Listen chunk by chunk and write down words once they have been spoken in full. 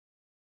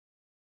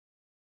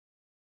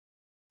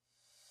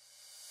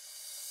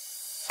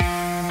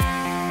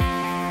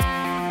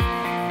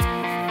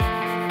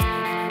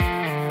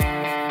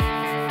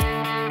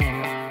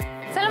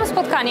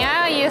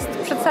spotkania jest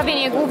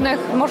przedstawienie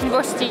głównych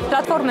możliwości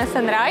platformy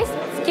Synerise.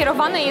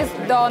 Skierowane jest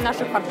do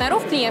naszych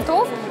partnerów,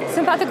 klientów,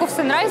 sympatyków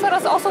Synerise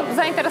oraz osób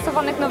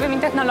zainteresowanych nowymi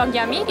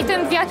technologiami i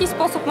tym, w jaki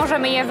sposób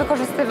możemy je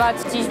wykorzystywać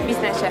dziś w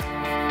biznesie.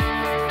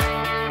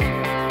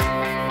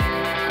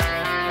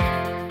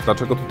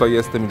 Dlaczego tutaj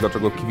jestem i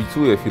dlaczego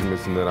kibicuję firmy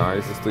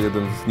Synerise? Jest to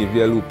jeden z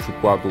niewielu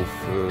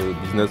przykładów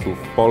biznesu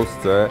w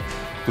Polsce,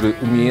 który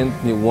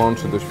umiejętnie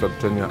łączy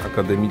doświadczenia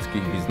akademickie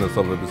i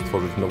biznesowe, by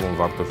stworzyć nową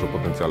wartość o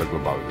potencjale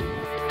globalnym.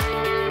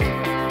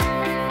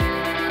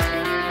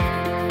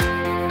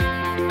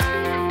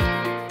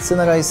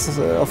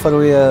 Synerise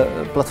oferuje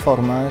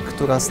platformę,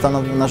 która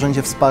stanowi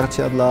narzędzie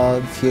wsparcia dla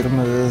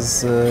firm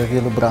z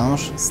wielu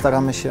branż.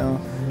 Staramy się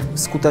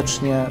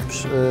skutecznie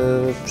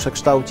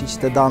przekształcić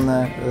te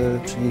dane,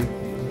 czyli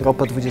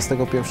ropę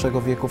XXI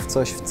wieku w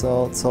coś,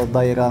 co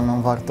daje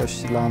realną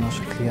wartość dla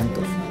naszych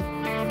klientów.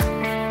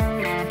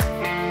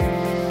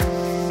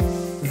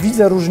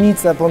 Widzę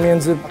różnicę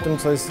pomiędzy tym,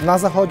 co jest na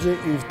Zachodzie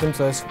i tym,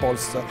 co jest w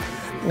Polsce.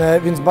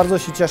 Więc bardzo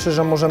się cieszę,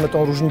 że możemy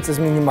tą różnicę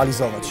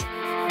zminimalizować.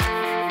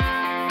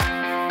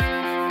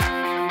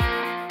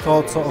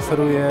 To, co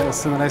oferuje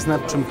Synerise,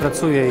 nad czym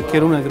pracuje i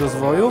kierunek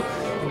rozwoju,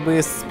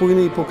 jest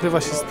spójny i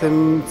pokrywa się z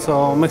tym,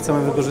 co my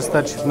chcemy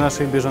wykorzystać w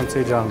naszej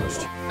bieżącej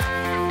działalności.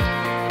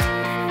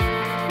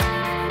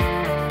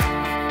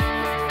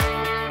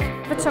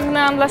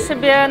 Wyciągnęłam dla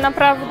siebie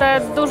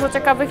naprawdę dużo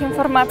ciekawych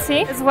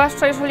informacji,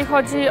 zwłaszcza jeżeli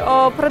chodzi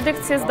o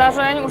predykcję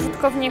zdarzeń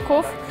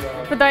użytkowników.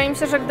 Wydaje mi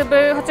się, że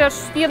gdyby chociaż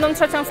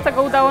 1/3 z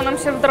tego udało nam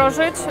się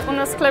wdrożyć u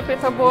nas w sklepie,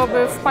 to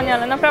byłoby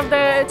wspaniale.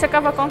 Naprawdę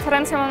ciekawa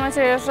konferencja, mam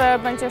nadzieję, że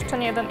będzie jeszcze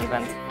nie jeden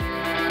event.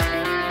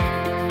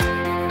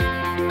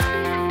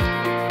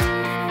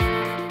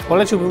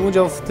 Poleciłbym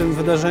udział w tym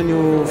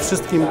wydarzeniu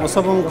wszystkim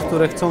osobom,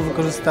 które chcą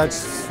wykorzystać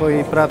w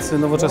swojej pracy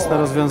nowoczesne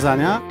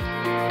rozwiązania.